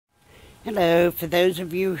Hello, for those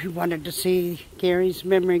of you who wanted to see Gary's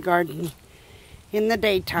memory garden in the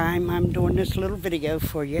daytime, I'm doing this little video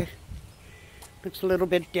for you. Looks a little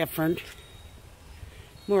bit different,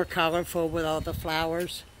 more colorful with all the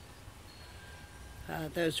flowers.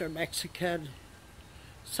 Those are Mexican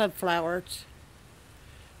sunflowers,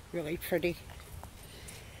 really pretty.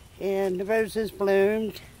 And the roses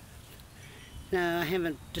bloomed. Now, I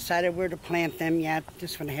haven't decided where to plant them yet.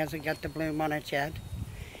 This one hasn't got the bloom on it yet.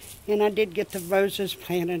 And I did get the roses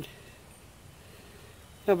planted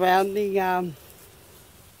around the,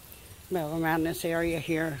 around this area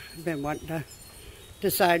here. I've been wanting to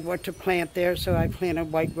decide what to plant there, so I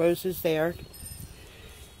planted white roses there.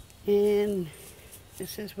 And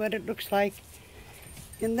this is what it looks like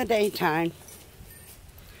in the daytime.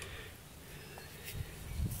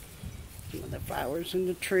 Some of the flowers in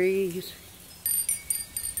the trees,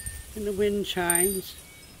 and the wind chimes.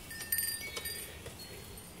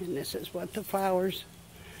 And this is what the flowers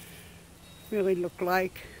really look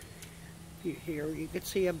like. Here you can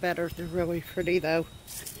see them better. They're really pretty though.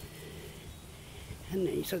 And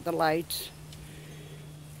these are the lights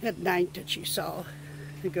at night that you saw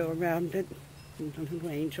to go around it. And the little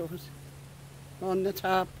angels on the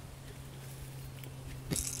top.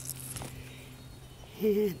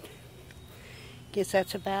 And I guess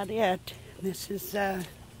that's about it. This is,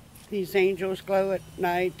 these angels glow at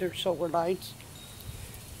night. They're solar lights.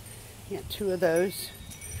 Got two of those.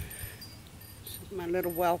 This is my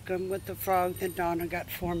little welcome with the frog that Donna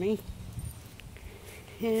got for me.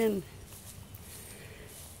 And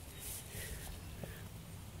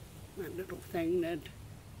my little thing that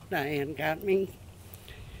Diane got me.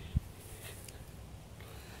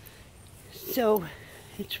 So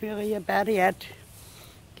it's really about it.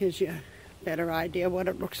 Gives you a better idea what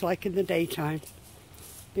it looks like in the daytime.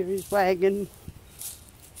 Gary's wagon.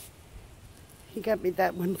 He got me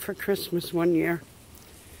that one for Christmas one year.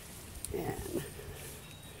 And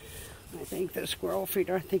I think the squirrel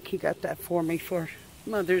feeder, I think he got that for me for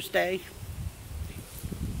Mother's Day.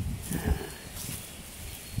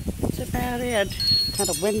 That's about it. Kind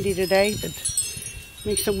of windy today, but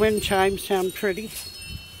makes the wind chimes sound pretty.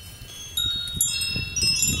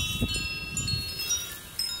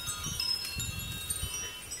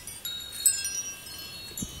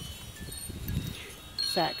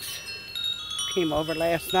 Zach's came over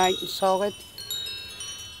last night and saw it.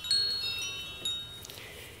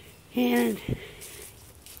 And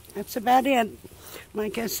that's about it.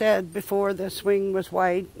 Like I said before, the swing was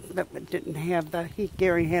white, but it didn't have the heat.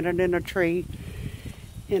 Gary had it in a tree.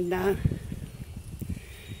 And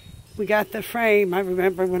we got the frame. I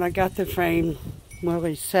remember when I got the frame,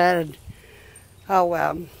 Willie said,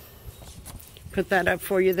 I'll put that up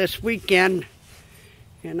for you this weekend.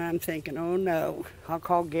 And I'm thinking, oh no, I'll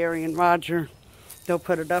call Gary and Roger. They'll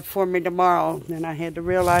put it up for me tomorrow. And I had to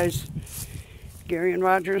realize Gary and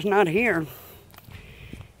Roger's not here.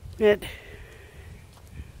 But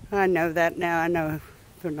I know that now. I know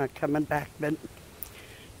they're not coming back, but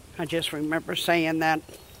I just remember saying that.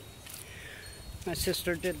 My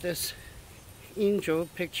sister did this angel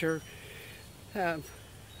picture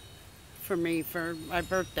for me for my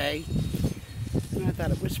birthday. And I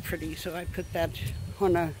thought it was pretty, so I put that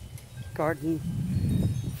on a garden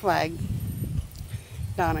flag.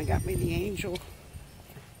 Donna got me the angel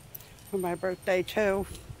for my birthday too.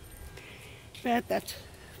 But that's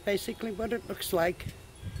basically what it looks like.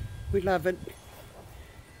 We love it.